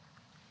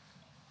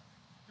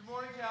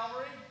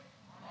Calvary.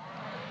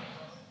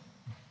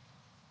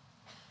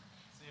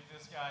 See if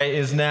this guy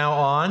is now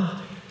on.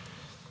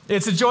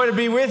 It's a joy to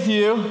be with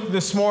you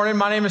this morning.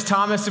 My name is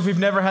Thomas, if we've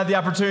never had the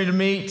opportunity to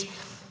meet.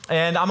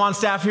 And I'm on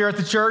staff here at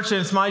the church, and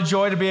it's my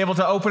joy to be able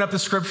to open up the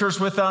scriptures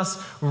with us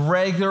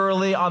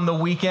regularly on the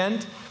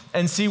weekend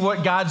and see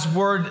what God's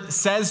word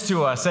says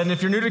to us. And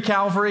if you're new to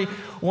Calvary,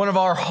 one of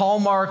our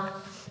hallmark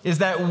is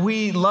that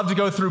we love to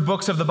go through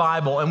books of the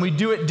Bible, and we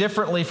do it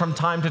differently from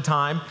time to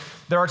time.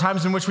 There are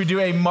times in which we do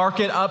a Mark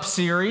It Up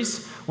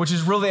series, which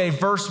is really a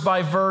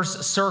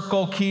verse-by-verse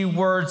circle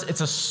keywords.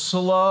 It's a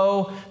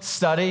slow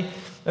study.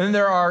 And then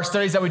there are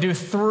studies that we do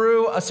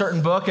through a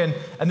certain book, and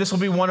this will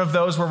be one of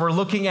those where we're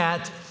looking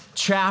at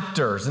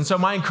chapters. And so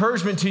my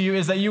encouragement to you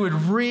is that you would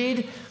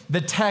read the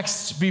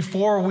text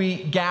before we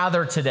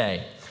gather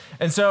today.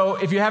 And so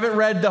if you haven't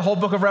read the whole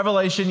book of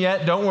Revelation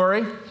yet, don't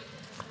worry.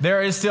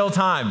 There is still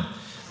time.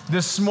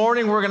 This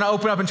morning, we're going to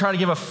open up and try to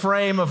give a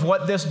frame of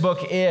what this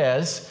book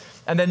is.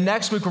 And then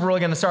next week, we're really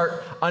going to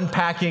start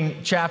unpacking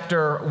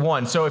chapter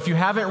 1. So if you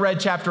haven't read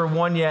chapter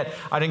 1 yet,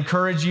 I'd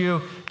encourage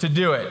you to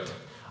do it.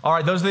 All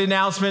right, those are the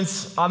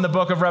announcements on the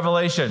book of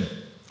Revelation.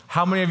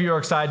 How many of you are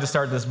excited to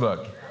start this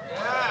book?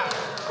 Yeah.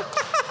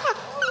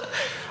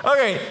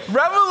 Okay,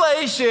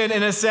 Revelation,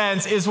 in a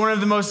sense, is one of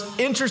the most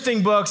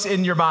interesting books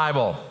in your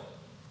Bible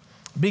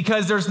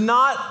because there's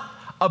not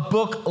a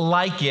book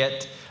like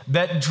it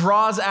that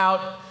draws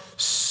out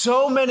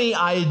so many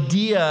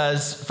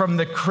ideas from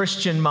the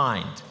Christian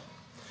mind.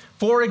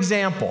 For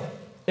example,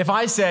 if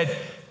I said,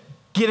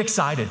 get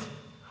excited,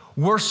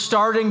 we're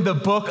starting the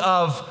book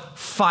of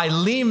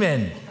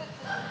Philemon,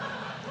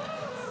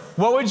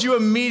 what would you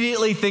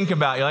immediately think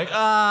about? You're like,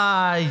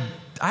 I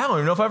don't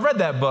even know if I've read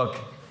that book.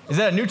 Is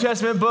that a New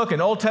Testament book,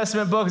 an Old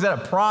Testament book? Is that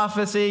a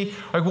prophecy?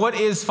 Like, what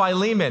is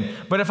Philemon?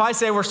 But if I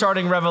say we're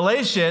starting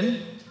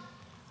Revelation,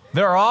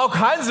 there are all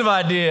kinds of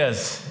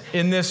ideas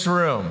in this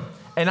room.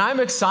 And I'm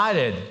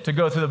excited to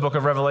go through the book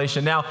of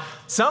Revelation. Now,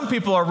 some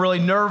people are really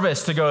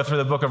nervous to go through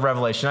the book of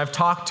Revelation. I've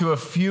talked to a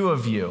few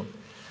of you,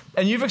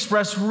 and you've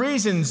expressed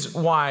reasons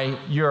why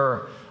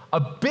you're a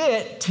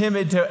bit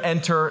timid to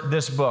enter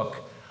this book.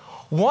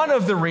 One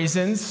of the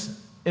reasons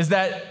is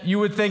that you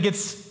would think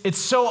it's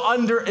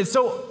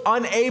so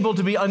unable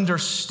to be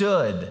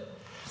understood.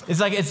 It's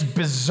like it's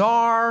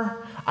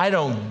bizarre. I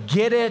don't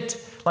get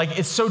it. Like,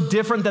 it's so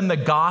different than the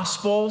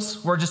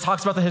Gospels, where it just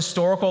talks about the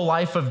historical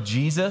life of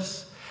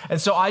Jesus. And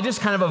so I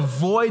just kind of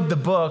avoid the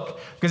book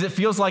because it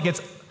feels like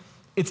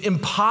it's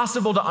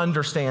impossible to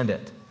understand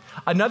it.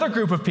 Another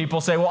group of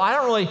people say, well, I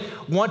don't really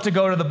want to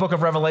go to the book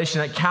of Revelation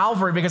at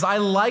Calvary because I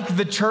like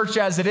the church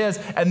as it is,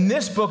 and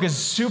this book is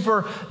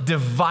super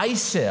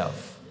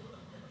divisive.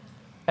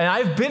 And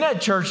I've been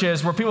at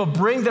churches where people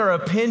bring their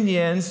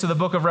opinions to the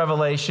book of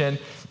Revelation,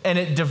 and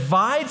it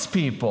divides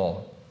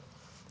people.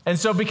 And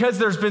so because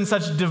there's been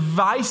such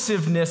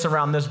divisiveness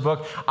around this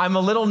book, I'm a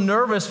little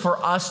nervous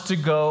for us to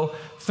go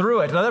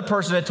through it. Another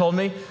person had told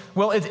me,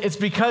 well, it's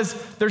because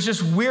there's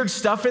just weird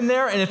stuff in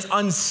there and it's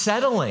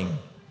unsettling.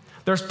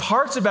 There's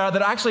parts about it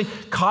that actually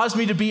cause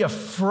me to be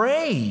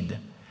afraid.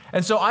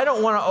 And so I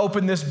don't want to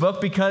open this book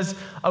because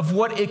of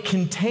what it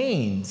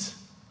contains.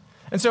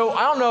 And so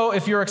I don't know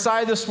if you're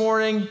excited this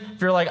morning,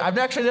 if you're like, I've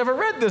actually never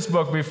read this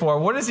book before.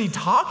 What is he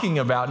talking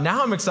about?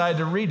 Now I'm excited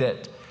to read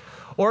it.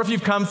 Or if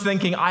you've come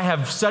thinking, I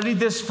have studied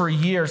this for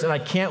years and I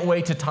can't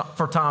wait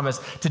for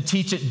Thomas to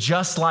teach it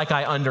just like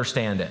I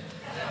understand it.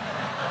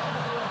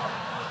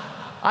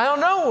 I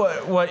don't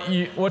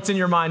know what's in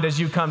your mind as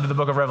you come to the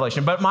book of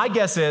Revelation, but my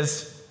guess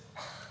is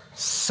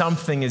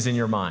something is in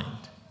your mind,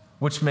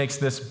 which makes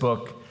this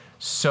book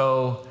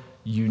so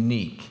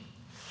unique.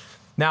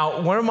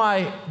 Now, one of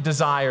my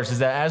desires is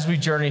that as we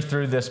journey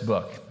through this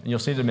book, and you'll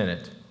see it in a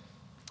minute,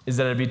 is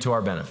that it be to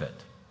our benefit.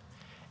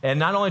 And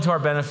not only to our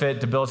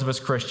benefit to build us up as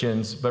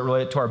Christians, but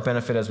really to our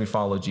benefit as we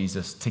follow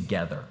Jesus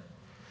together.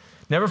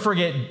 Never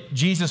forget,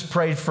 Jesus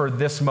prayed for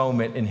this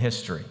moment in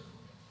history.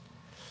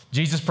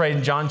 Jesus prayed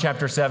in John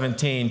chapter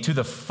 17 to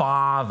the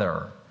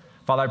Father.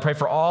 Father, I pray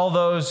for all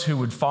those who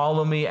would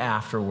follow me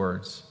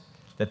afterwards,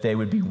 that they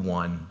would be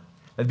one.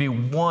 They'd be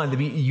one, they'd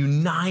be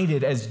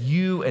united as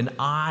you and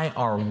I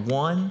are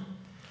one.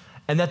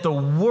 And that the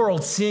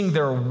world, seeing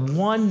their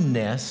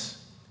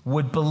oneness,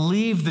 would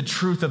believe the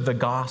truth of the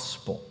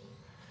gospel.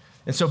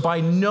 And so by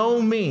no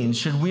means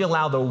should we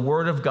allow the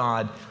word of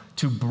God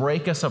to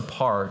break us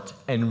apart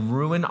and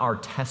ruin our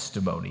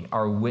testimony,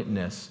 our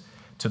witness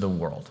to the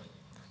world.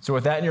 So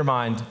with that in your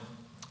mind,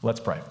 let's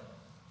pray.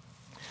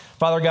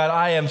 Father God,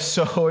 I am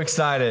so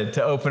excited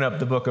to open up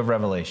the book of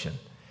Revelation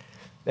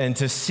and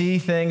to see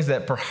things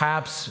that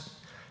perhaps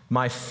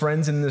my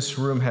friends in this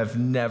room have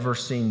never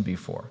seen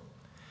before.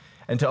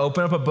 And to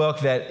open up a book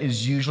that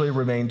is usually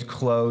remained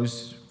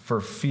closed for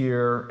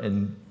fear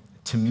and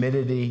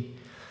timidity,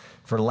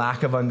 for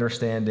lack of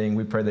understanding.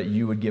 We pray that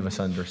you would give us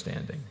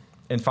understanding.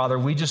 And Father,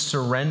 we just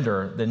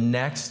surrender the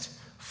next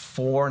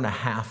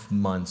 4.5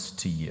 months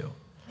to you.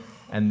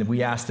 And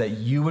we ask that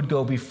you would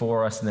go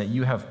before us and that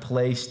you have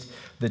placed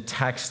the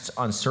texts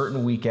on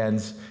certain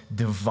weekends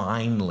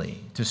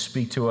divinely to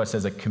speak to us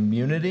as a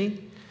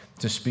community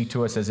to speak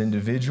to us as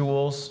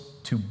individuals,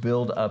 to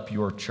build up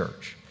your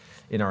church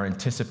in our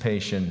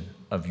anticipation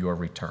of your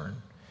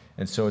return.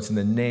 And so it's in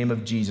the name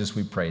of Jesus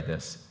we pray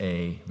this.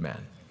 Amen.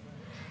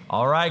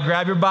 All right,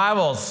 grab your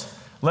Bibles.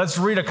 Let's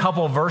read a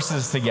couple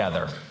verses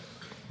together.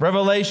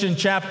 Revelation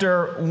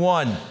chapter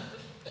 1. And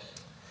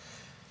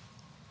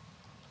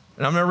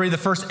I'm going to read the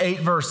first 8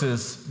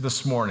 verses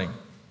this morning.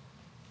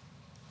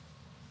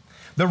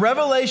 The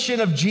revelation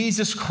of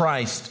Jesus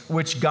Christ,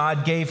 which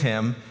God gave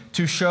him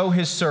to show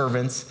his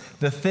servants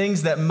the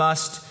things that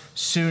must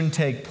soon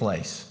take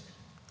place.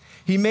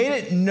 He made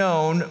it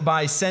known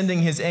by sending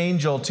his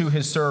angel to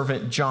his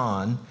servant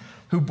John,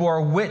 who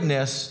bore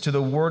witness to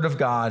the word of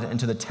God and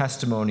to the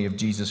testimony of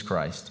Jesus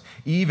Christ,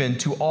 even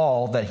to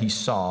all that he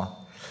saw.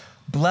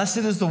 Blessed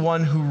is the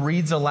one who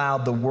reads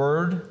aloud the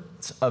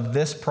words of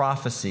this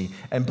prophecy,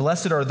 and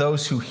blessed are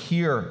those who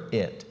hear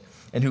it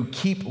and who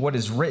keep what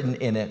is written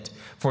in it,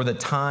 for the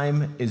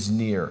time is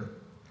near.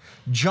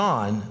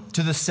 John,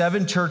 to the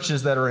 7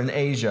 churches that are in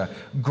Asia,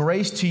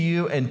 grace to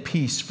you and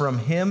peace from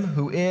him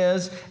who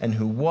is and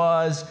who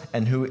was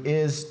and who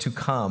is to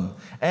come,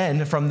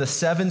 and from the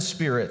 7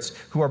 spirits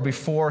who are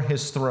before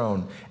his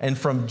throne, and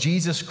from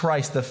Jesus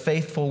Christ, the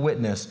faithful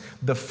witness,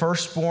 the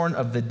firstborn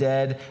of the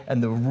dead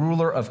and the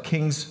ruler of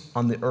kings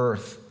on the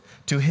earth.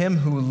 To him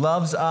who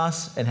loves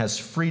us and has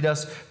freed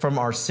us from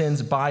our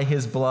sins by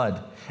his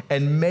blood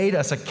and made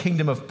us a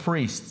kingdom of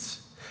priests,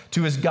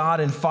 to his God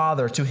and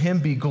Father, to him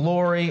be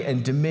glory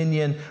and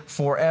dominion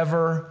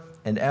forever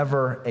and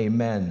ever.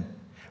 Amen.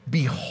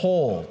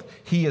 Behold,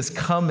 he is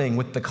coming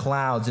with the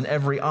clouds, and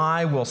every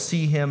eye will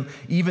see him,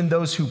 even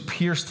those who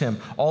pierced him.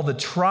 All the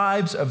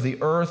tribes of the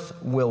earth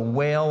will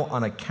wail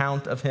on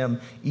account of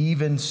him.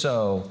 Even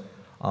so,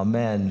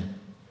 amen.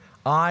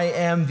 I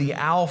am the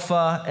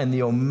Alpha and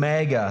the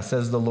Omega,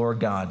 says the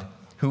Lord God,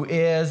 who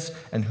is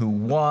and who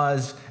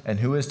was and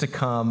who is to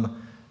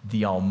come,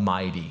 the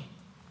Almighty.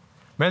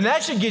 Man,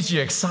 that should get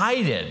you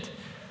excited.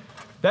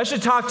 That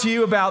should talk to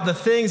you about the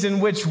things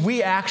in which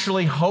we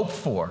actually hope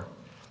for,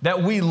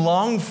 that we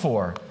long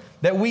for,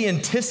 that we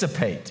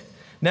anticipate.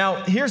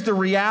 Now, here's the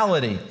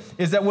reality,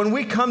 is that when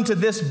we come to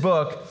this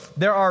book,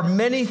 there are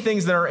many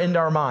things that are in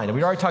our mind.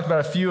 We already talked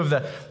about a few of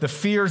the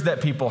fears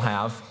that people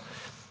have,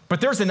 but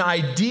there's an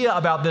idea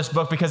about this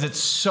book because it's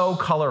so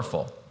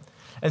colorful.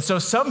 And so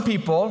some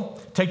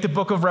people take the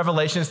book of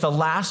Revelation, it's the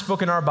last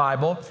book in our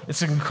Bible,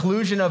 it's the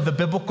conclusion of the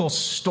biblical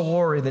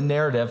story, the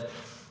narrative,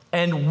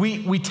 and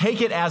we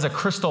take it as a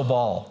crystal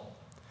ball.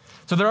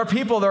 So there are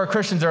people, there are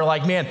Christians that are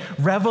like, man,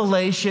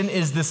 Revelation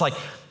is this like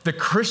the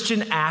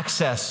Christian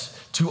access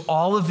to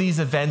all of these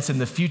events in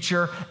the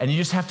future, and you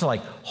just have to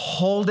like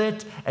hold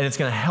it, and it's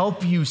gonna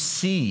help you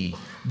see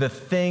the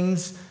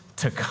things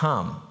to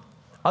come.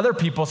 Other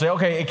people say,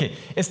 okay,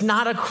 it's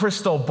not a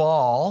crystal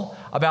ball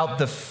about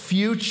the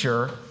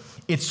future.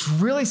 It's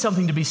really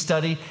something to be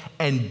studied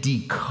and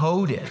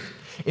decoded.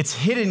 It's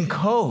hidden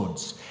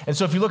codes. And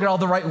so if you look at all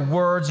the right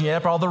words and you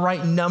add up all the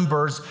right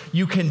numbers,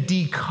 you can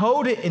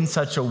decode it in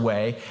such a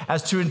way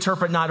as to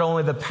interpret not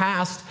only the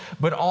past,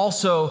 but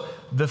also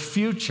the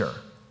future.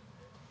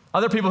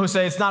 Other people who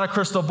say it's not a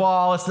crystal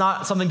ball, it's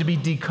not something to be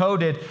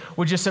decoded,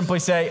 would just simply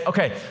say,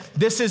 okay,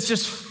 this is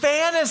just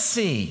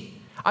fantasy.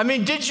 I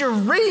mean, did you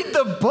read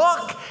the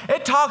book?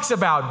 It talks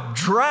about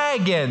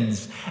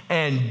dragons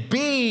and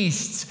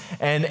beasts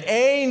and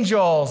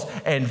angels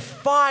and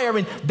fire. I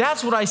mean,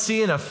 that's what I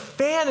see in a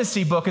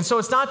fantasy book. And so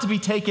it's not to be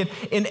taken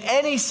in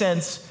any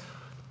sense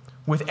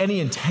with any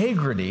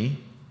integrity.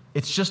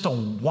 It's just a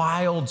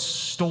wild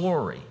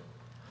story.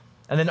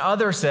 And then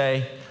others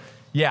say,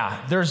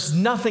 yeah, there's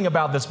nothing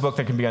about this book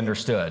that can be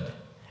understood.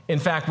 In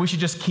fact, we should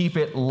just keep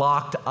it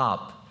locked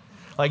up.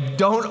 Like,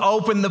 don't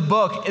open the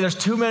book. There's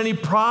too many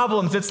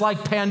problems. It's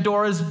like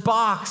Pandora's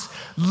box.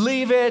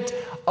 Leave it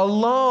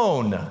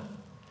alone.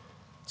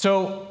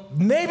 So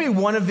maybe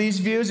one of these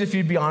views, if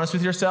you'd be honest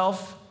with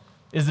yourself,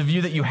 is the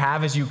view that you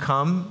have as you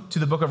come to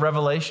the book of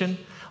Revelation,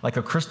 like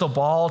a crystal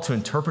ball to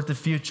interpret the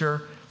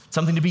future,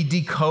 something to be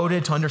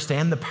decoded to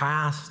understand the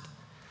past,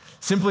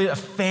 simply a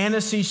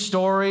fantasy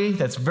story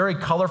that's very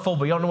colorful,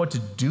 but you don't know what to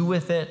do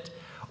with it,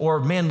 or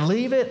man,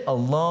 leave it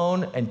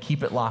alone and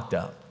keep it locked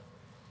up.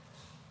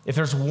 If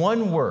there's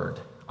one word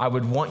I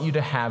would want you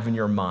to have in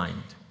your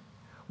mind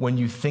when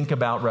you think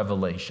about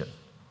Revelation,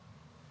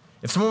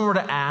 if someone were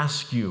to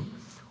ask you,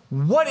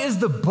 what is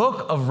the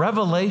book of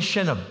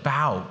Revelation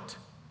about?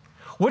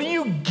 What do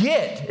you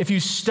get if you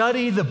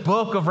study the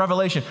book of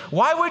Revelation?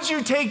 Why would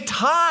you take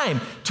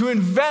time to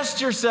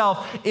invest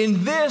yourself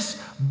in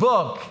this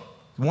book?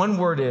 One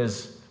word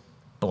is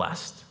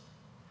blessed.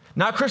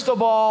 Not crystal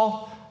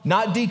ball,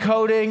 not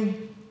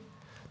decoding,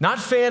 not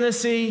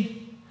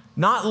fantasy,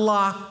 not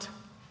locked,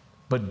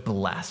 but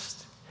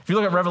blessed. If you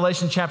look at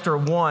Revelation chapter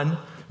 1,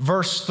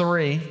 verse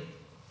 3,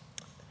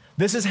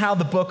 this is how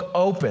the book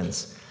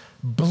opens.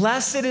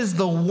 Blessed is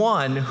the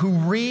one who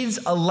reads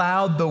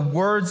aloud the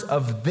words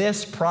of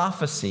this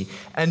prophecy,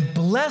 and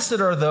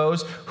blessed are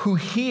those who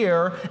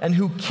hear and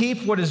who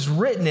keep what is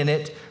written in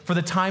it, for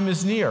the time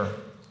is near.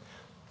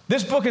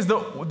 This book is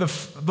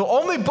the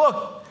only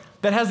book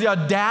that has the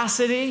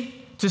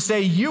audacity to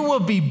say you will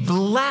be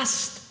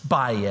blessed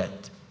by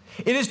it.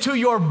 It is to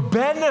your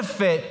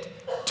benefit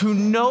to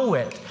know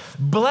it.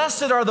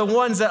 Blessed are the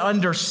ones that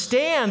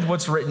understand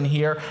what's written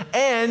here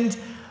and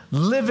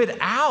live it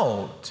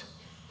out.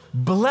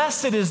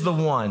 Blessed is the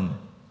one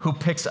who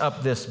picks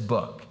up this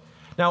book.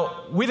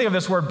 Now, we think of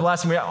this word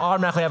blessed, and we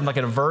automatically have like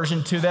an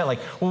aversion to that. Like,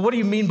 well, what do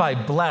you mean by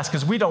blessed?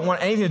 Because we don't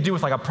want anything to do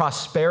with like a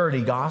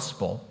prosperity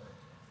gospel.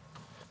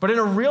 But in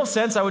a real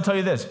sense, I would tell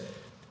you this.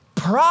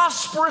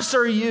 Prosperous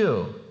are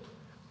you.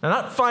 Now,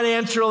 not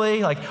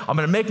financially, like I'm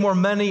going to make more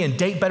money and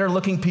date better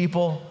looking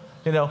people,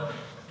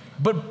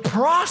 but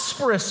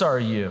prosperous are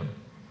you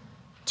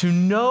to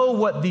know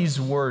what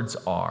these words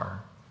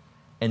are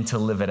and to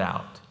live it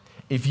out.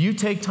 If you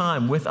take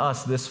time with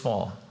us this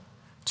fall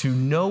to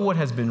know what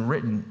has been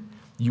written,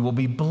 you will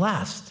be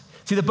blessed.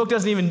 See, the book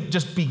doesn't even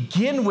just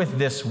begin with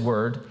this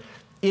word,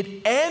 it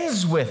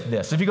ends with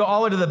this. If you go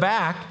all the way to the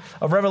back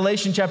of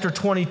Revelation chapter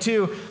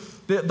 22,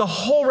 the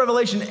whole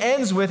Revelation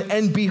ends with,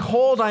 and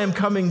behold, I am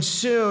coming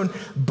soon.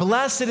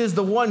 Blessed is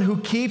the one who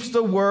keeps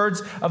the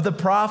words of the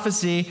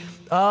prophecy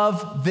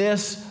of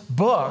this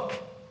book.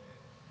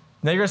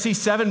 Now you're going to see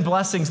 7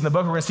 blessings in the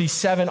book. We're going to see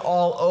 7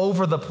 all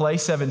over the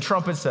place. 7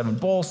 trumpets, 7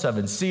 bowls,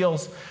 7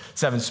 seals,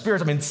 7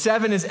 spirits.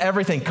 7 is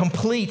everything.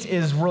 Complete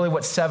is really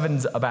what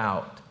 7's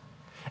about.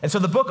 And so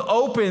the book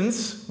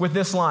opens with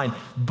this line,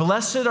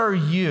 blessed are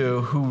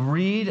you who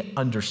read,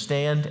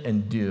 understand,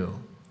 and do.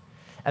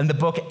 And the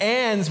book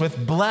ends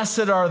with,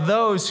 blessed are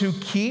those who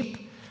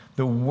keep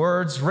the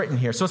words written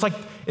here. So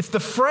it's the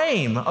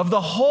frame of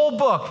the whole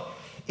book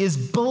is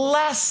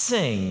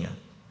blessing.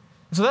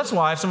 So that's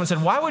why if someone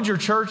said, why would your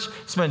church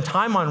spend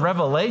time on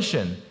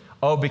Revelation?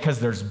 Oh, because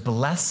there's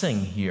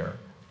blessing here.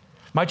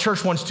 My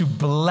church wants to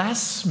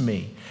bless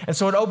me. And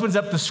so it opens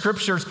up the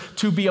scriptures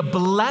to be a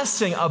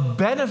blessing, a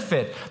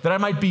benefit, that I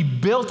might be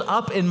built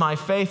up in my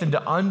faith and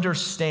to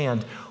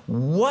understand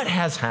what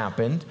has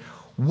happened,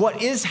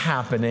 what is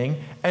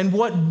happening, and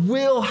what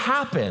will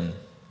happen.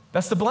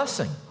 That's the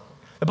blessing.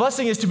 The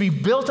blessing is to be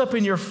built up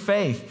in your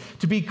faith,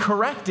 to be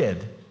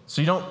corrected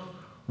so you don't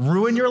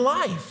ruin your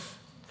life,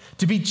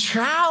 to be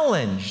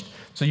challenged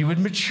so you would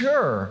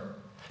mature,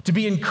 to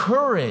be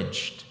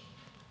encouraged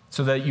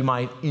so that you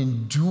might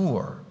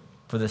endure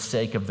for the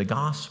sake of the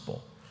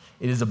gospel.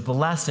 It is a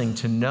blessing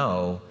to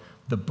know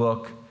the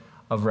book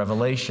of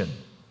Revelation.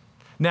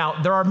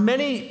 Now, there are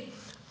many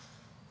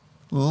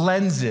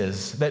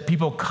lenses that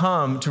people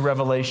come to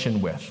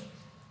Revelation with.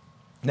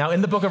 Now,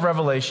 in the book of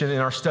Revelation, in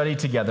our study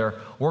together,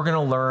 we're going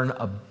to learn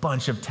a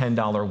bunch of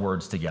 $10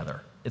 words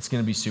together. It's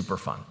going to be super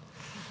fun.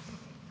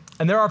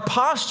 And there are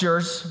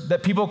postures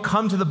that people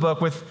come to the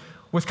book with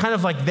kind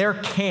of like their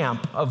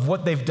camp of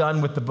what they've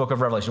done with the book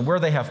of Revelation, where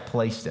they have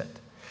placed it.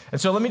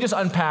 And so let me just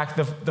unpack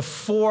the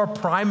 4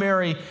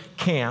 primary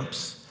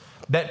camps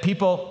that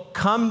people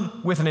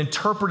come with an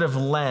interpretive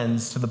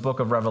lens to the book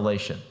of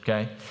Revelation,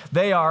 okay?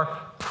 They are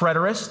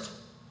preterist,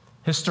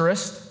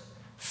 historist,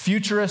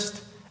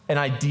 futurist, and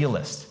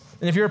idealist.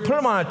 And if you were to put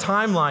them on a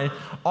timeline,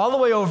 all the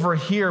way over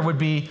here would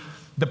be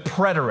the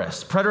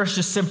preterist. Preterist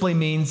just simply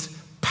means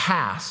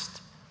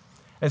past.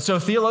 And so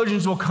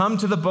theologians will come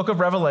to the book of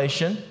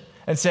Revelation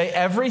and say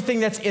everything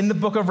that's in the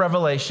book of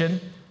Revelation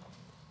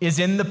is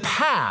in the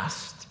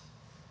past.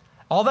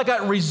 All that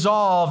got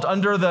resolved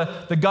under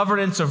the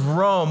governance of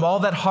Rome,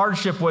 all that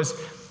hardship was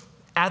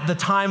at the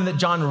time that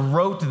John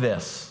wrote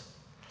this.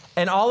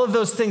 And all of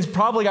those things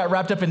probably got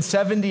wrapped up in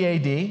 70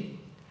 AD,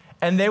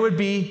 and they would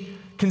be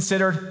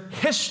considered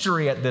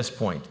history at this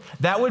point.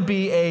 That would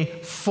be a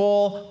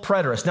full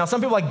preterist. Now, some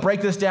people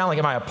break this down,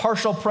 am I a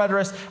partial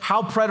preterist?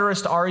 How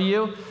preterist are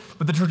you?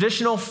 But the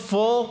traditional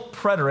full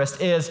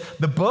preterist is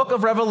the book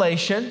of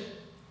Revelation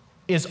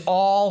is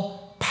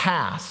all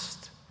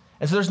past.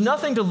 And so there's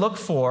nothing to look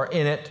for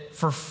in it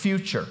for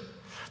future.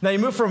 Now you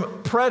move from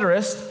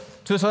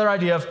preterist to this other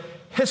idea of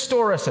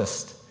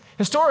historicist.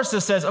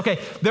 Historicist says, okay,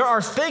 there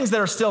are things that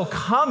are still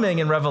coming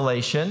in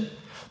Revelation,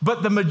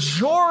 but the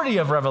majority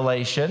of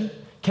Revelation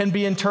can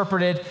be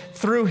interpreted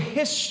through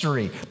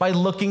history by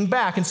looking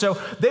back. And so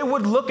they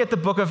would look at the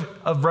book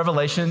of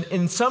Revelation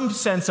in some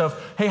sense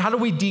of, hey, how do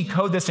we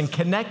decode this and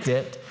connect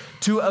it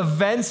to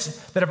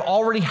events that have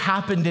already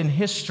happened in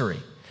history?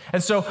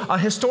 And so a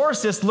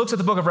historicist looks at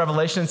the book of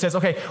Revelation and says,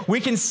 okay,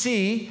 we can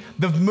see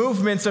the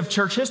movements of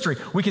church history.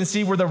 We can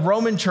see where the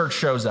Roman church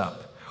shows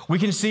up. We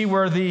can see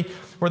where the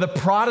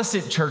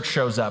Protestant church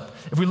shows up.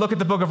 If we look at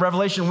the book of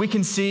Revelation, we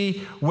can see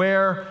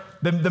where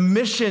the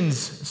missions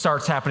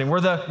starts happening,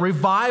 where the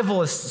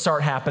revivalists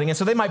start happening. And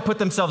so they might put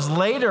themselves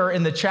later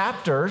in the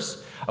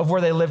chapters of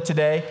where they live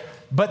today,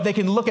 but they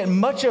can look at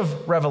much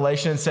of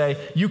Revelation and say,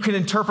 you can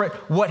interpret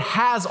what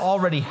has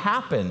already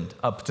happened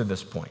up to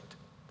this point.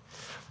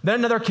 Then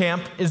another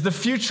camp is the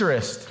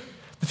futurist.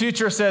 The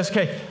futurist says,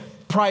 okay,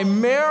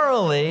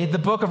 primarily the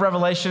book of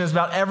Revelation is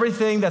about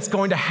everything that's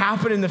going to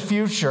happen in the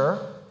future.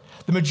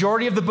 The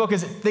majority of the book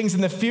is things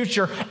in the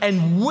future,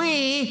 and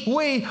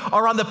we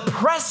are on the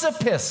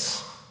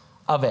precipice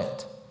of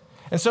it.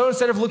 And so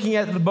instead of looking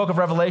at the book of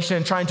Revelation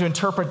and trying to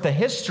interpret the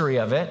history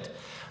of it,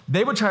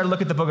 They would try to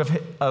look at the book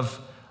of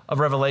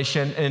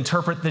Revelation and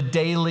interpret the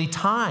daily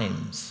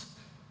times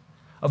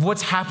of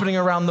what's happening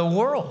around the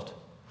world.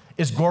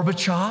 Is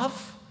Gorbachev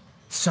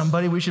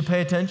somebody we should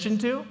pay attention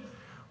to?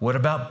 What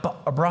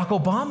about Barack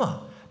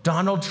Obama,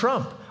 Donald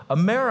Trump,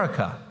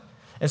 America?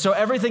 And so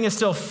everything is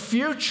still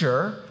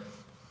future,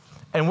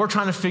 and we're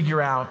trying to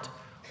figure out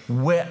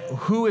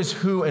who is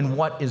who and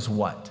what is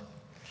what.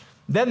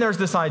 Then there's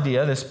this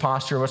idea, this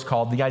posture, what's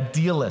called the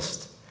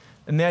idealist.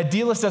 And the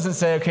idealist doesn't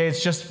say, okay,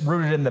 it's just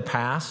rooted in the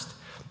past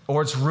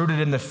or it's rooted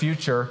in the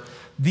future.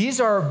 These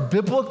are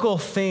biblical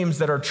themes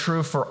that are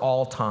true for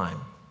all time.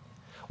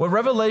 What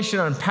Revelation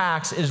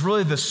unpacks is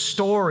really the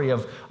story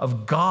of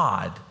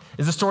God,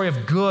 is the story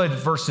of good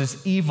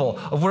versus evil,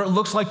 of what it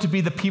looks like to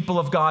be the people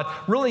of God,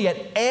 really at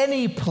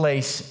any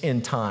place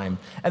in time.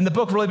 And the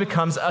book really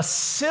becomes a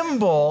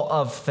symbol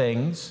of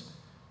things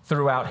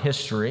throughout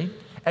history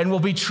and will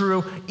be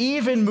true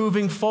even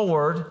moving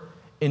forward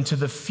into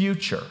the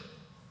future.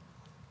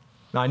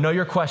 Now, I know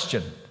your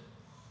question.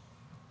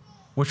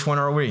 Which one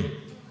are we?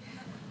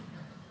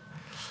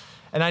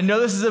 And I know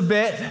this is a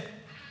bit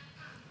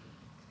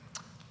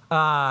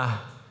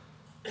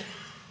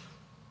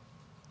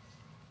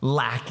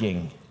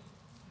lacking,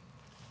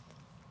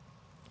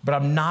 but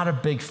I'm not a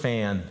big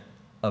fan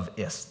of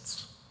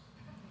ists.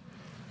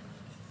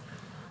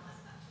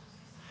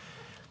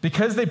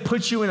 Because they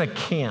put you in a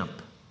camp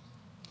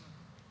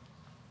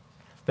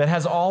that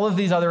has all of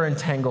these other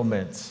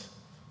entanglements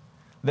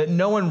that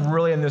no one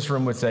really in this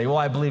room would say, well,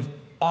 I believe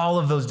all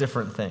of those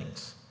different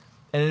things.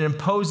 And it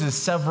imposes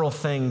several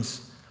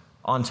things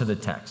onto the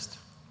text.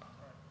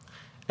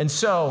 And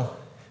so,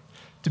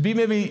 to be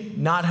maybe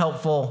not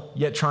helpful,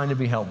 yet trying to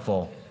be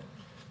helpful,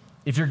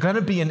 if you're going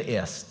to be an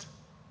ist,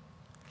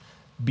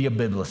 be a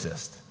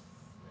biblicist.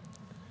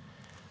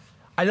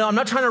 I know I'm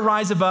not trying to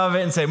rise above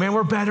it and say, man,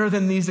 we're better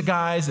than these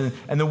guys and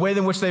the way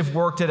in which they've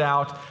worked it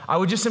out. I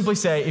would just simply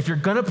say, if you're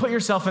going to put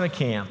yourself in a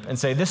camp and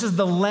say, this is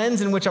the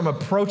lens in which I'm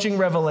approaching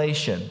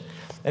Revelation,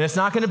 and it's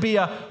not going to be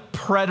a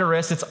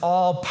preterist, it's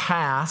all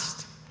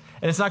past,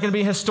 and it's not going to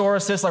be a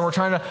historicist, like we're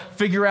trying to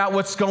figure out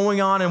what's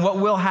going on and what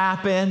will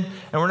happen,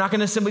 and we're not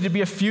going to simply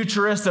be a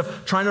futurist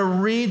of trying to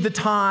read the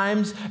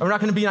times, and we're not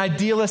going to be an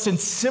idealist and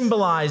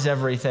symbolize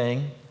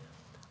everything.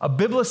 A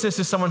biblicist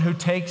is someone who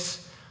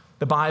takes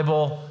the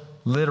Bible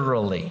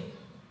literally.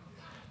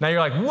 Now you're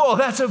like, whoa,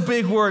 that's a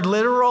big word,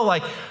 literal.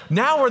 Like,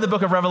 now we're in the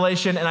book of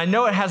Revelation, and I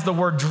know it has the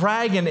word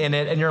dragon in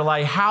it, and you're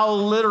like, how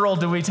literal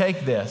do we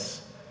take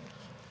this?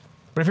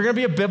 But if you're going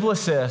to be a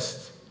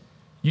biblicist,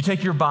 you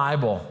take your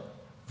Bible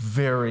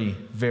very,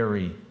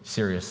 very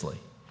seriously.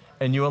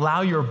 And you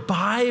allow your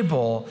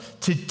Bible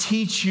to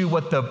teach you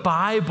what the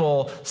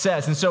Bible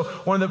says. And so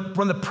one of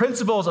the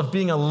principles of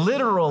being a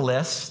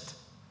literalist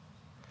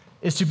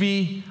is to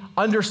be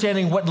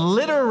understanding what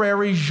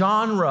literary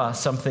genre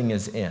something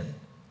is in.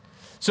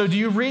 So do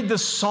you read the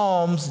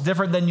Psalms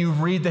different than you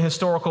read the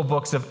historical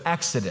books of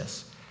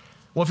Exodus?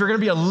 Well, if you're going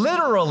to be a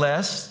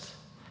literalist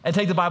and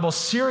take the Bible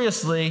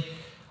seriously,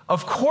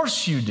 of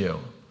course you do.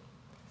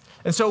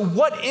 And so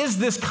what is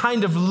this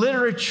kind of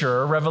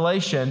literature,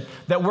 Revelation,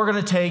 that we're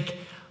going to take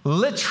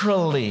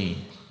literally,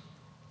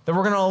 that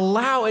we're going to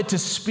allow it to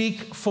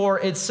speak for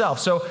itself?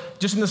 So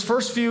just in this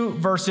first few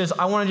verses,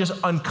 I want to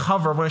just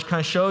uncover, I want to kind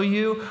of show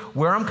you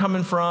where I'm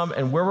coming from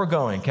and where we're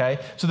going, okay?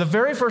 So the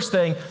very first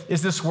thing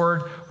is this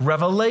word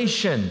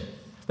revelation,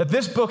 that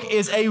this book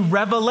is a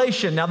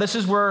revelation. Now this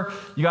is where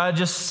you got to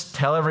just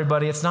tell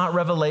everybody it's not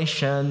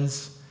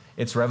Revelations,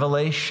 it's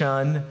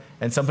revelation.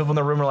 And some people in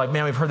the room are like,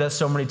 man, we've heard that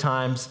so many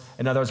times.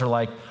 And others are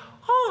like,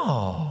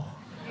 oh,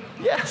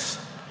 yes.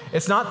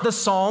 It's not the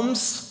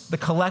Psalms, the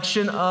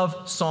collection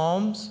of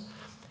Psalms.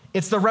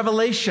 It's the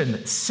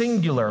revelation,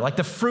 singular, like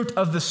the fruit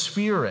of the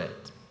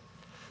Spirit.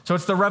 So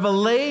it's the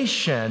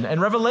revelation,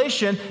 and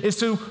revelation is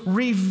to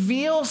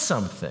reveal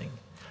something.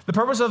 The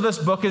purpose of this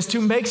book is to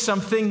make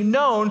something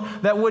known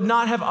that would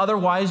not have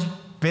otherwise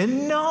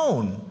been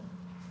known.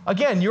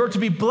 Again, you are to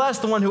be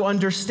blessed, the one who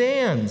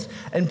understands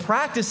and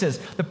practices.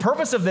 The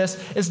purpose of this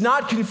is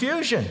not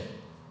confusion.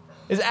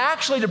 It's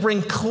actually to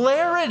bring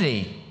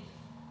clarity.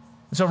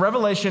 So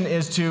revelation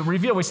is to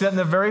reveal. We see that in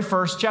the very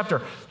first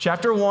chapter.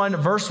 Chapter 1,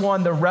 verse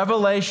 1, the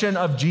revelation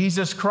of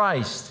Jesus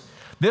Christ.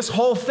 This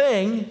whole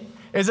thing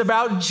is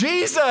about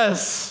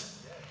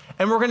Jesus.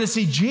 And we're going to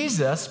see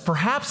Jesus,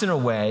 perhaps in a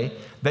way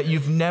that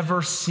you've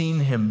never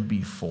seen him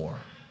before.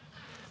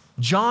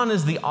 John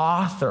is the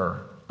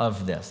author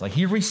of this. Like,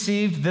 he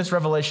received this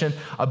revelation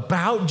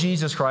about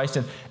Jesus Christ.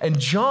 And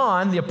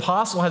John, the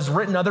apostle, has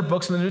written other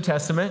books in the New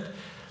Testament.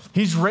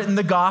 He's written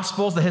the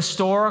Gospels, the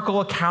historical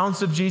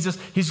accounts of Jesus.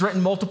 He's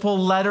written multiple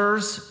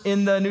letters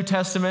in the New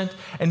Testament.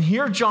 And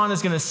here John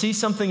is going to see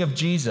something of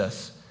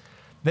Jesus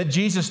that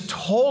Jesus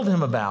told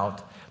him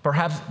about,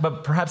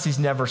 but perhaps he's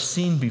never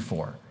seen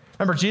before.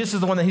 Remember, Jesus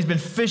is the one that he's been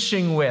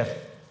fishing with.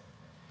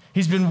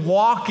 He's been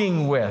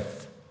walking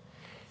with,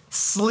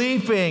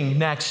 sleeping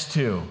next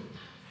to.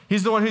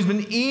 He's the one who's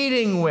been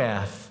eating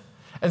with.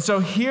 And so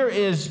here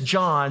is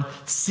John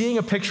seeing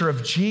a picture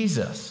of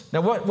Jesus.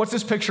 Now, what's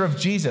this picture of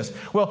Jesus?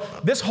 Well,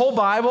 this whole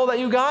Bible that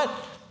you got,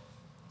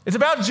 it's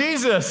about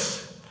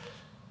Jesus.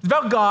 It's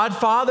about God,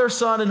 Father,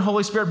 Son, and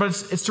Holy Spirit, but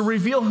it's to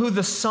reveal who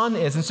the Son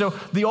is. And so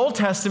the Old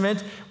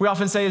Testament, we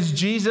often say, is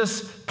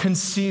Jesus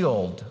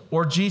concealed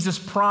or Jesus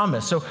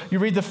promised. So you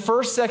read the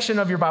first section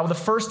of your Bible, the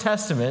First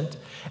Testament,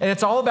 and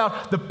it's all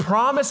about the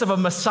promise of a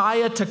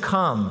Messiah to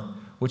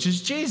come, which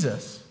is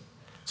Jesus.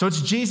 So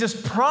it's Jesus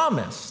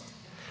promised.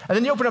 And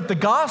then you open up the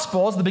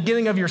Gospels, the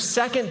beginning of your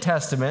Second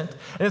Testament,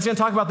 and it's going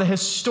to talk about the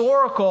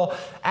historical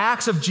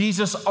acts of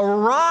Jesus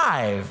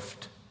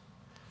arrived.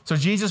 So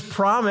Jesus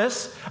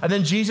promised, and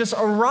then Jesus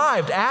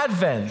arrived,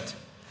 Advent.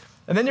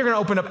 And then you're going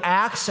to open up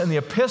Acts and the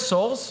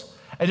epistles,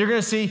 and you're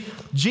going to see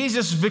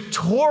Jesus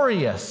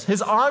victorious,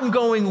 his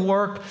ongoing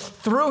work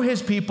through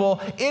his people,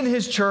 in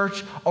his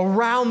church,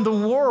 around the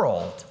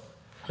world.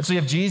 And so you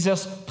have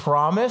Jesus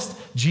promised,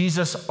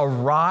 Jesus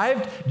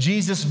arrived,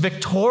 Jesus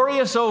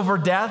victorious over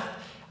death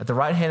at the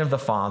right hand of the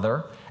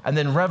Father, and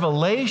then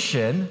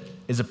Revelation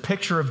is a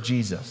picture of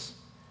Jesus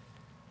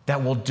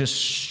that will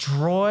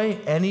destroy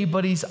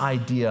anybody's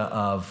idea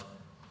of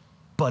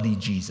buddy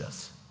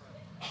Jesus.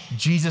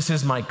 Jesus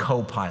is my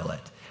co-pilot.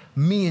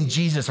 Me and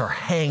Jesus are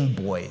hang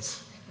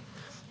boys.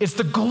 It's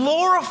the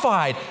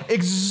glorified,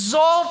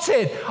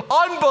 exalted,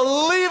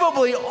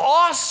 unbelievably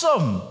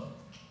awesome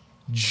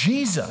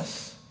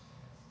Jesus.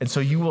 And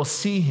so you will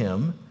see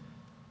him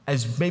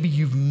as maybe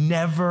you've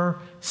never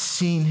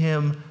seen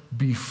him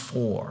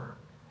before,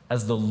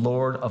 as the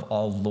Lord of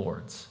all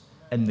lords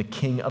and the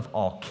King of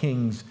all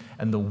kings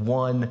and the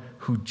one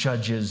who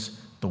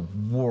judges the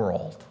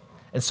world.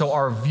 And so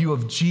our view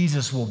of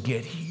Jesus will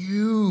get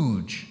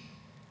huge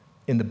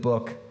in the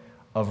book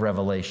of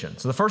Revelation.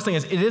 So the first thing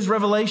is, it is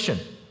revelation.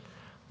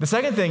 The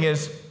second thing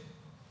is,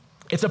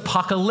 it's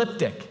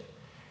apocalyptic.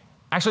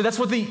 Actually, that's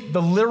what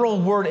the literal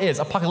word is,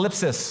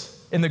 apocalypsis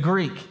in the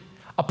Greek.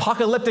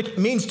 Apocalyptic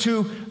means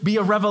to be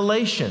a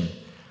revelation.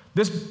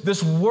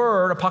 This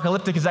word,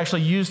 apocalyptic, is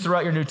actually used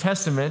throughout your New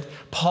Testament.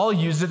 Paul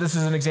used it. This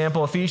is an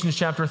example, Ephesians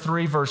chapter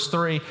 3, verse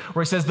 3,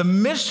 where he says, the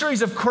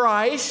mysteries of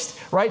Christ,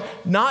 right,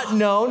 not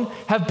known,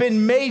 have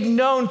been made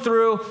known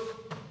through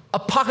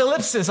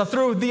apocalypsis,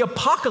 through the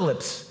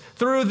apocalypse,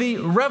 through the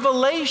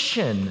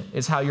revelation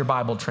is how your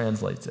Bible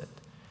translates it.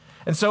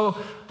 And so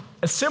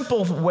a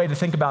simple way to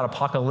think about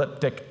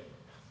apocalyptic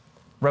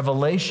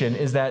revelation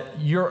is that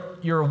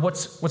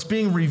what's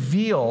being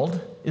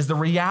revealed is the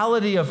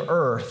reality of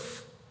earth,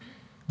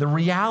 the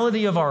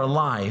reality of our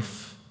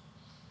life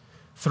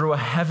through a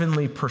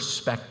heavenly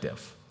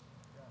perspective.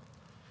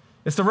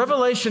 It's the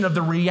revelation of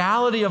the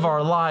reality of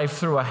our life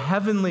through a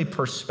heavenly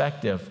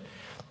perspective.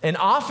 And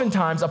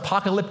oftentimes,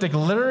 apocalyptic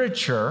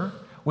literature,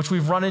 which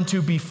we've run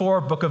into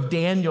before, Book of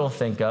Daniel,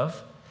 think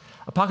of,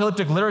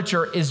 apocalyptic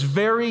literature is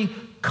very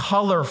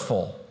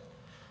colorful.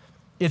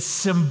 It's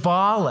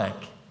symbolic.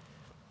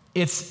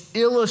 It's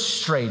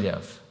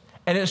illustrative.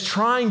 And it's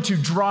trying to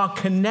draw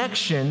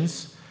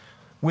connections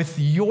with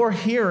your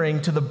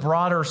hearing to the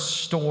broader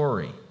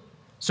story.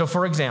 So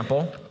for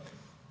example,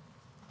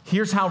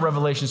 here's how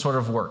Revelation sort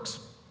of works.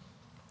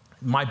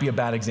 It might be a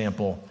bad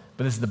example,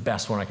 but this is the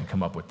best one I could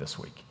come up with this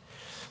week.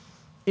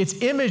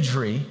 Its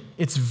imagery,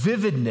 its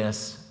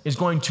vividness is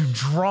going to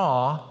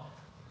draw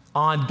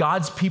on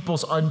God's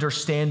people's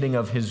understanding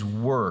of his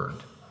word.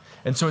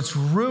 And so it's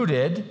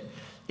rooted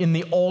in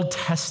the Old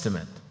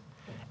Testament.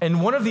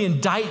 And one of the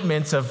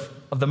indictments of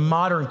the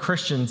modern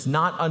Christians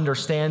not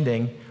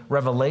understanding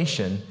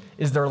Revelation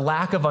is their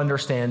lack of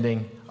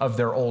understanding of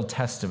their Old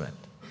Testament.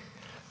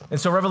 And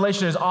so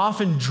Revelation is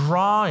often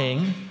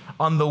drawing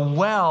on the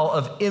well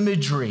of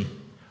imagery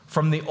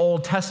from the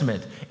Old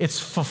Testament. It's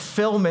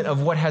fulfillment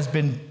of what has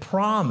been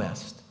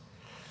promised.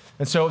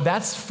 And so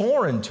that's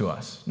foreign to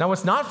us. Now,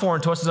 what's not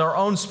foreign to us is our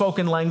own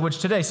spoken language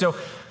today. So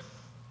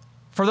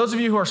for those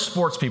of you who are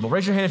sports people,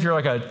 raise your hand if you're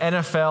like an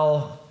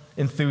NFL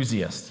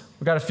enthusiast.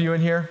 We got a few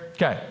in here?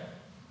 Okay.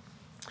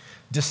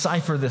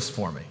 Decipher this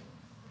for me.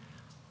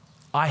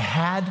 I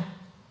had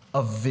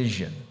a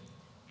vision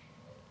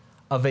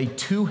of a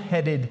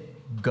two-headed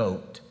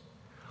goat.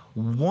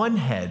 One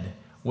head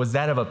was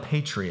that of a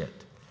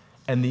patriot,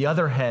 and the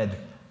other head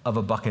of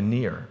a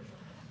buccaneer.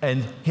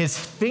 And his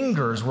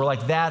fingers were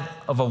like that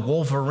of a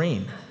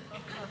wolverine.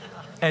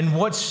 And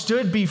what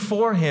stood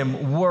before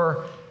him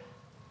were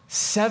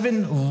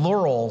 7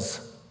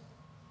 laurels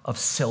of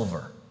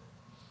silver.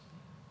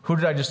 Who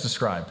did I just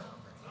describe?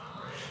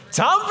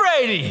 Tom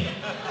Brady,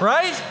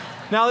 right?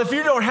 Now, if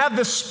you don't have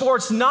the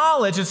sports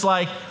knowledge, it's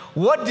like,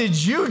 what did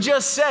you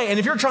just say? And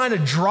if you're trying to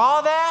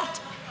draw that,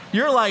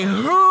 you're like,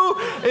 who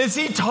is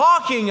he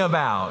talking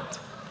about?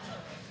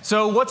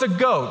 So what's a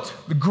goat?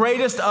 The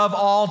greatest of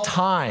all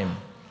time.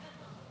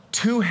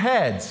 2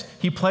 heads.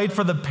 He played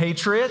for the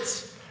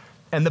Patriots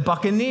and the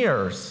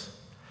Buccaneers.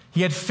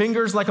 He had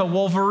fingers like a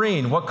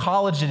wolverine. What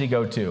college did he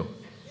go to?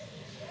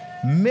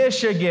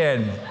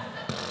 Michigan.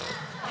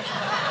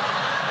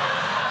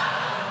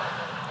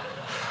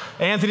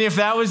 Anthony, if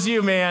that was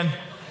you, man,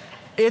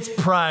 it's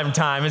prime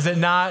time, is it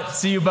not?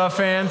 See you, Buff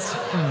fans?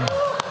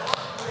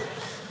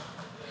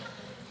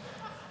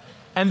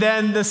 And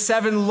then the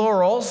 7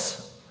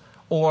 laurels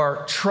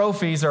or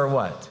trophies are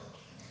what?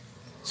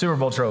 Super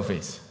Bowl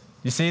trophies.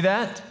 You see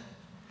that?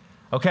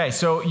 Okay,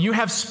 so you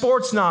have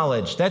sports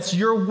knowledge. That's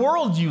your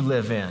world you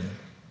live in.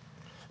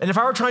 And if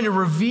I were trying to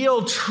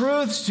reveal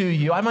truths to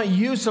you, I might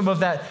use some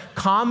of that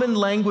common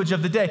language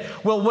of the day.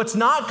 Well, what's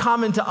not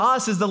common to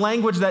us is the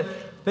language that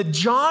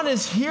John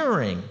is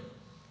hearing,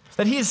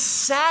 that he is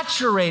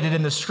saturated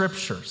in the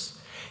scriptures.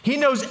 He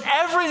knows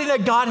everything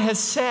that God has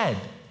said.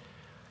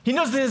 He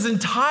knows his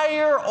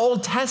entire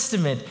Old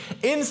Testament,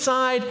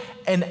 inside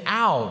and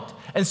out.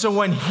 And so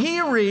when he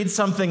reads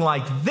something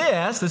like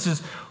this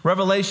is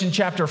Revelation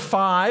chapter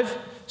 5,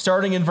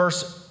 starting in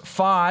verse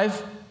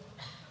 5.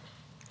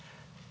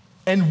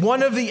 And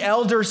one of the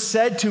elders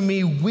said to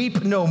me,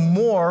 "Weep no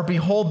more.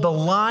 Behold, the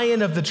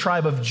Lion of the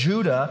tribe of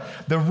Judah,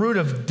 the root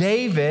of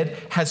David,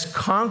 has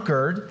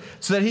conquered,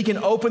 so that he can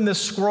open the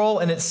scroll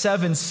and its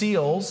 7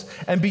 seals.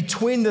 And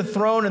between the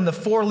throne and the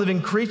 4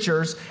 living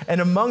creatures,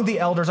 and among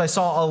the elders, I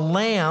saw a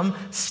lamb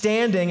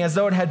standing as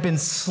though it had been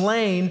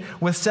slain,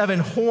 with 7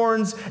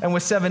 horns and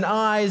with 7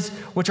 eyes,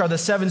 which are the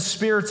 7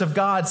 spirits of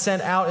God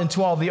sent out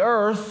into all the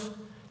earth."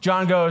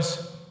 John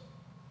goes,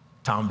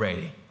 Tom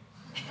Brady.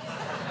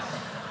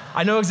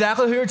 I know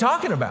exactly who you're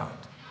talking about.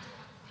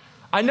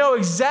 I know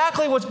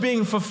exactly what's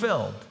being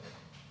fulfilled.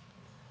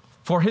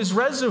 For his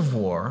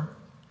reservoir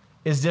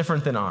is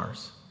different than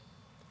ours.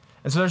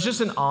 And so there's just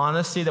an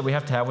honesty that we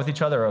have to have with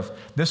each other of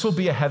this will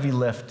be a heavy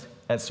lift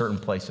at certain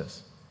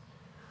places.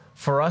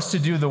 For us to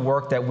do the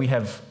work that we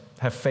have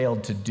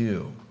failed to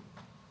do,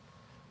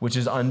 which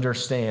is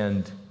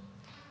understand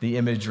the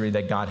imagery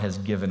that God has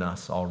given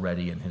us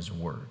already in his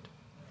word.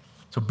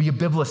 So be a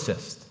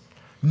biblicist.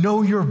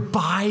 Know your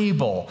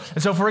Bible.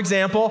 And so, for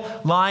example,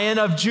 Lion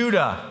of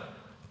Judah.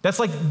 That's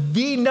like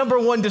the number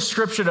one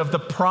description of the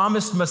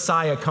promised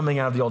Messiah coming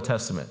out of the Old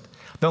Testament.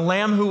 The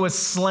Lamb who was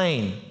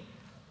slain.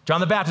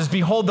 John the Baptist,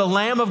 behold the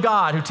Lamb of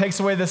God who takes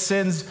away the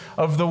sins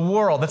of the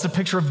world. That's a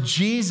picture of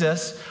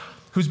Jesus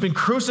who's been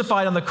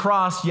crucified on the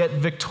cross, yet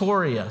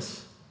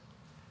victorious.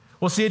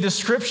 We'll see a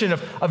description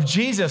of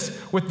Jesus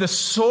with the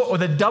sword,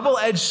 with a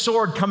double-edged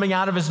sword coming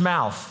out of his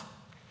mouth.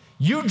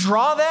 You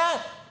draw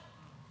that?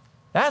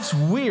 That's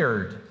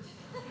weird.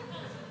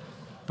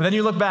 But then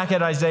you look back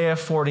at Isaiah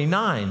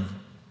 49,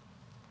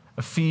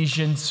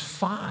 Ephesians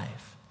 5,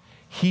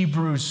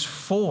 Hebrews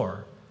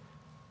 4.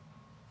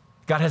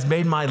 God has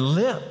made my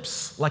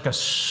lips like a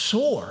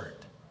sword.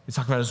 He's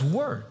talking about his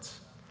words.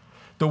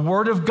 The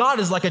word of God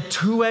is like a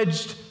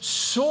 2-edged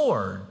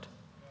sword.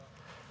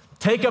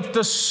 Take up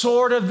the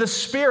sword of the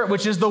Spirit,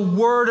 which is the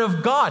word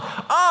of God.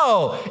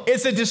 Oh,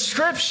 it's a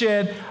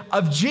description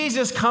of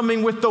Jesus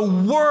coming with the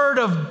word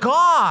of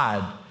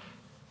God.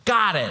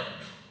 Got it.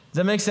 Does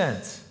that make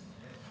sense?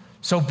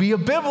 So be a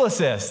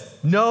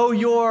biblicist. Know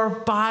your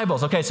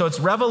Bibles. Okay, so it's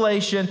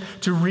revelation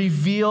to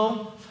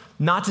reveal,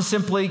 not to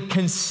simply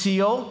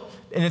conceal,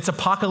 and it's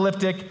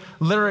apocalyptic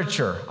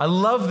literature. I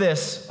love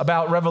this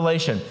about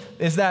Revelation,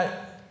 is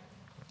that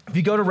if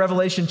you go to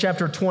Revelation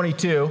chapter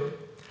 22,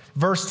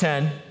 verse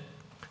 10,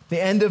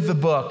 the end of the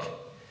book,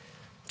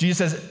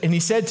 Jesus says, and he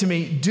said to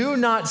me, "Do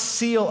not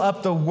seal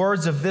up the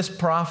words of this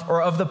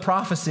of the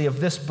prophecy of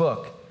this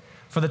book,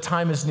 for the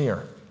time is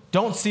near."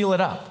 Don't seal it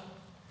up.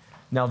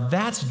 Now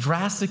that's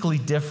drastically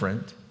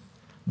different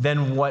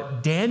than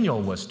what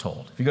Daniel was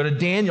told. If you go to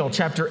Daniel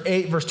chapter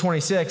 8, verse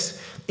 26,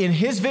 in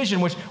his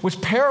vision,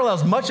 which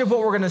parallels much of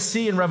what we're going to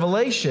see in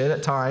Revelation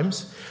at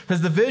times,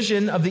 because the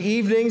vision of the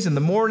evenings and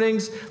the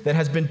mornings that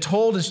has been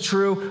told is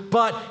true,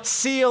 but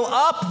seal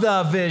up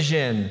the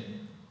vision,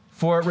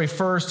 for it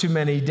refers to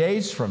many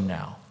days from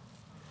now.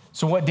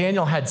 So what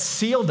Daniel had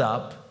sealed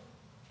up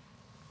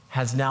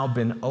has now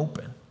been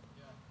opened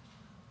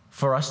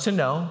for us to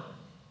know,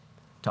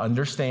 to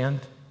understand,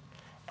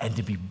 and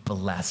to be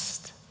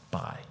blessed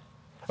by.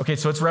 Okay,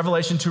 so it's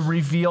revelation to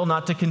reveal,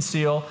 not to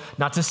conceal,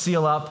 not to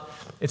seal up.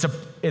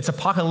 It's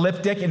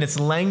apocalyptic in its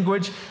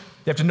language. You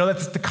have to know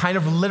that's the kind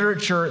of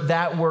literature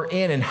that we're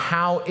in and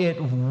how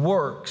it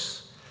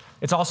works.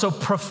 It's also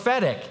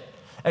prophetic.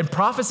 And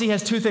prophecy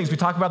has 2 things. We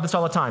talk about this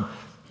all the time.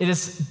 It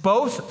is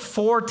both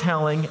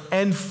foretelling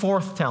and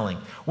forthtelling.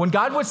 When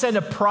God would send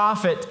a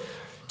prophet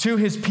to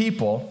his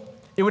people,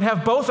 it would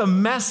have both a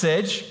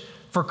message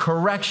for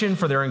correction,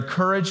 for their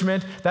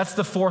encouragement. That's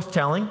the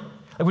forthtelling.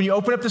 Like when you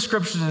open up the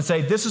scriptures and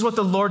say, this is what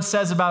the Lord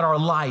says about our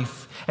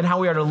life and how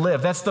we are to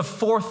live. That's the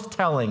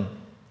forthtelling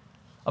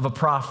of a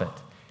prophet.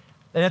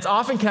 And it's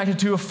often connected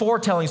to a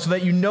foretelling so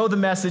that you know the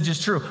message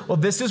is true. Well,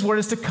 this is what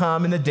is to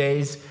come in the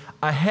days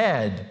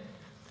ahead.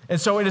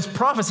 And so it is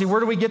prophecy. Where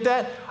do we get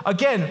that?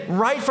 Again,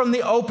 right from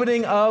the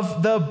opening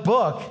of the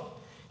book.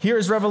 Here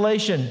is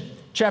Revelation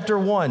chapter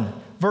 1,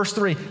 verse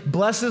 3.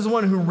 Blessed is the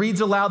one who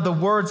reads aloud the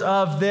words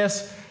of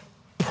this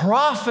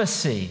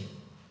prophecy.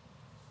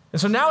 And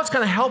so now it's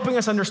kind of helping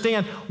us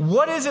understand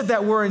what is it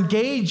that we're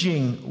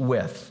engaging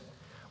with?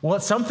 Well,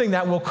 it's something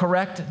that will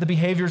correct the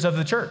behaviors of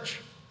the church.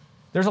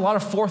 There's a lot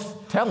of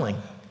forthtelling.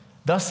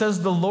 Thus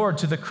says the Lord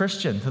to the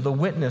Christian, to the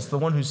witness, the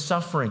one who's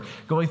suffering,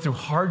 going through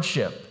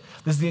hardship.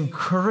 This is the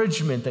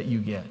encouragement that you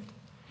get.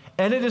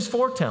 and it is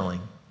foretelling.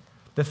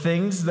 The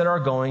things that are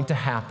going to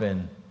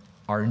happen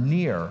are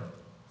near.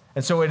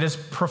 And so it is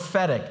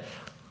prophetic.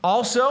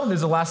 Also,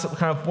 there's the last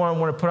kind of one I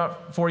want to put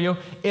up for you.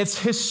 It's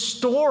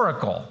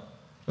historical,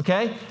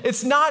 okay?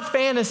 It's not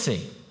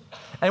fantasy.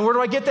 And where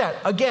do I get that?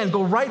 Again,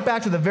 go right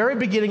back to the very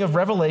beginning of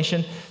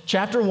Revelation,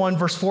 chapter 1,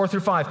 verse 4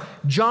 through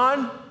 5.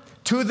 John,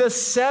 to the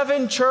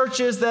 7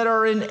 churches that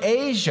are in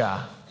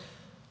Asia.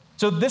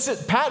 So this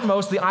is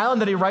Patmos, the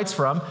island that he writes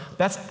from.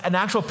 That's an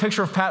actual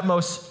picture of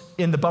Patmos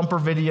in the bumper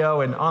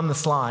video and on the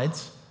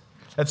slides.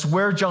 That's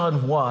where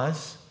John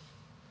was.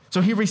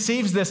 So he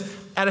receives this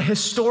at a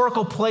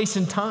historical place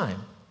and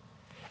time.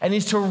 And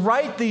he's to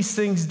write these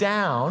things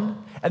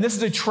down. And this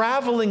is a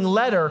traveling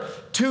letter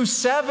to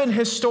 7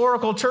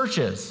 historical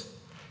churches.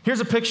 Here's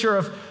a picture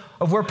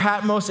of where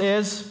Patmos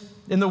is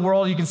in the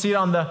world. You can see it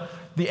on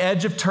the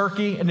edge of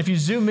Turkey. And if you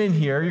zoom in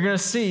here, you're going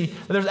to see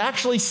that there's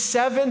actually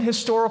 7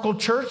 historical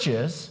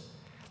churches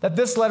that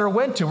this letter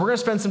went to. We're going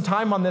to spend some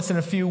time on this in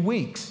a few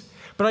weeks.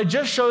 But I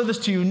just showed this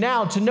to you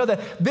now to know that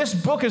this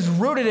book is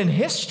rooted in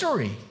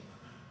history.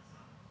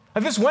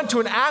 And this went to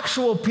an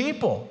actual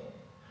people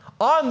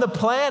on the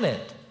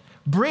planet,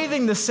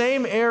 breathing the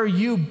same air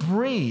you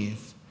breathe.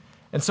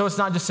 And so it's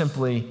not just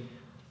simply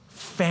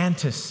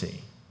fantasy.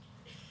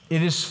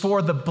 It is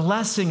for the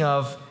blessing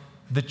of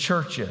the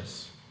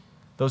churches,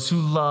 those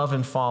who love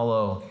and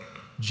follow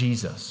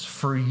Jesus,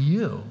 for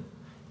you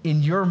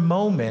in your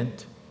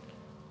moment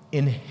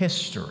in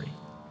history.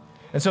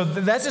 And so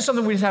that's just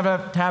something we just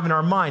have to have in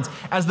our minds.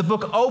 As the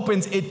book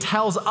opens, it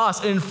tells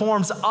us, it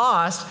informs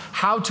us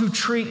how to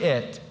treat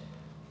it.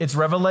 It's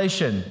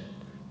revelation,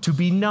 to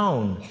be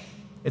known.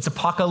 It's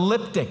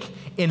apocalyptic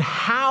in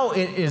how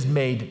it is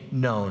made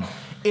known.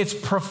 It's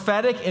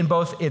prophetic in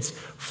both its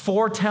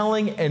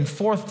foretelling and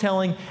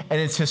forthtelling,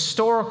 and it's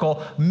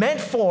historical,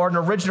 meant for an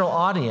original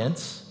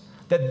audience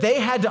that they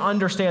had to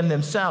understand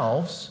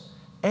themselves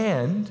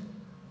and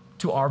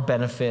to our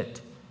benefit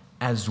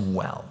as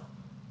well.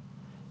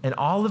 And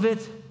all of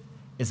it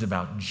is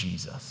about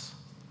Jesus.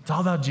 It's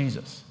all about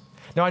Jesus.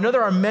 Now, I know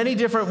there are many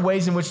different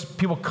ways in which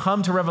people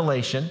come to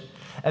Revelation,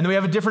 and we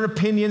have different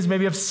opinions,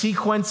 maybe of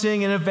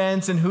sequencing and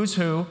events and who's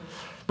who.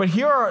 But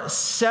here are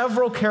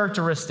several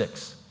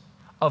characteristics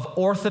of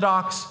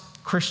Orthodox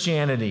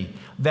Christianity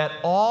that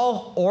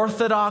all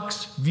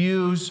Orthodox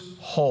views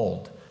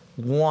hold.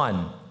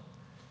 1,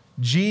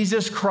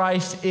 Jesus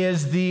Christ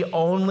is the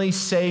only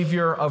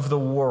Savior of the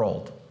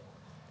world.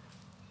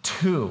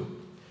 2,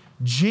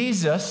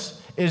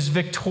 Jesus is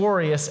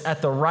victorious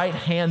at the right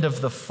hand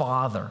of the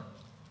Father.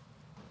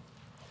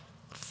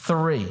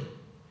 3,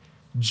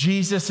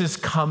 Jesus is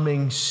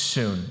coming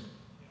soon.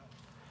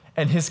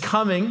 And his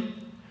coming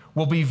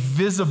will be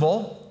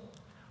visible,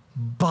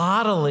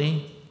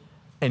 bodily,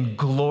 and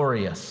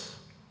glorious.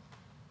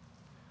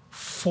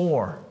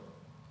 4,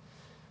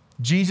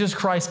 Jesus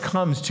Christ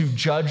comes to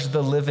judge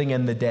the living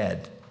and the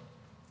dead.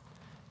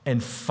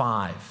 And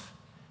 5,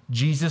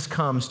 Jesus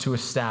comes to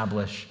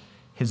establish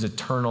his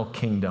eternal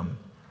kingdom,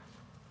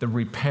 the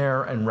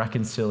repair and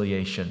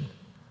reconciliation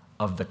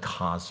of the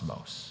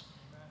cosmos.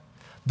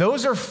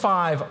 Those are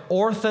 5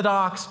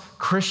 Orthodox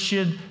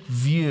Christian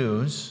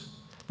views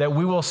that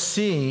we will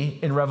see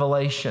in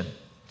Revelation,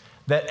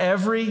 that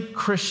every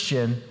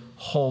Christian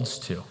holds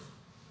to.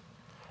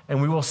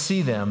 And we will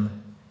see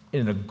them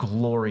in a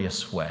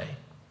glorious way.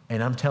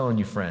 And I'm telling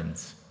you,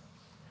 friends,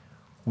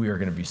 we are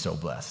going to be so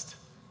blessed.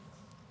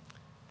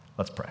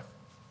 Let's pray.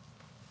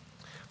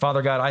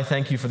 Father God, I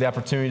thank you for the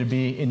opportunity to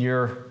be in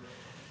your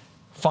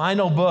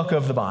final book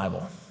of the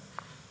Bible,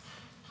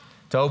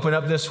 to open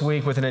up this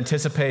week with an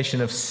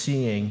anticipation of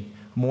seeing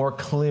more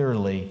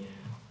clearly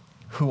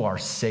who our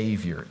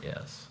Savior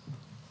is.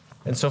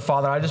 And so,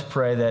 Father, I just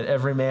pray that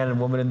every man and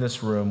woman in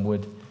this room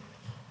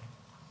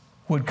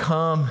would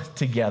come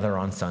together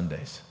on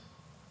Sundays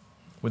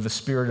with a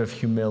spirit of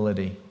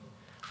humility,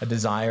 a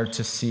desire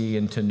to see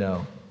and to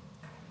know.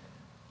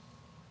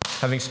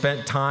 Having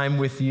spent time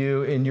with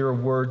you in your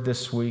word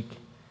this week,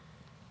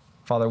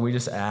 Father, we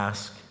just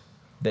ask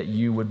that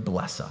you would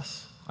bless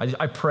us.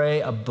 I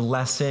pray a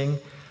blessing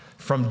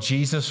from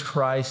Jesus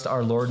Christ,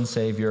 our Lord and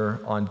Savior,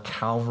 on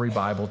Calvary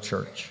Bible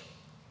Church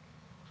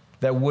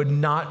that would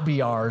not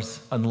be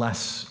ours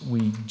unless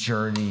we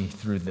journey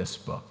through this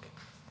book.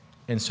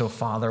 And so,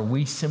 Father,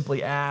 we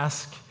simply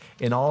ask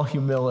in all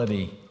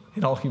humility,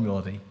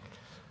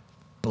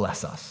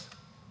 bless us.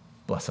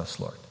 Bless us,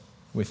 Lord,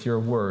 with your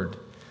word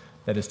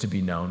that is to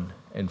be known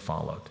and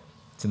followed.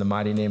 It's in the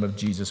mighty name of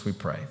Jesus we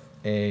pray.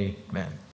 Amen.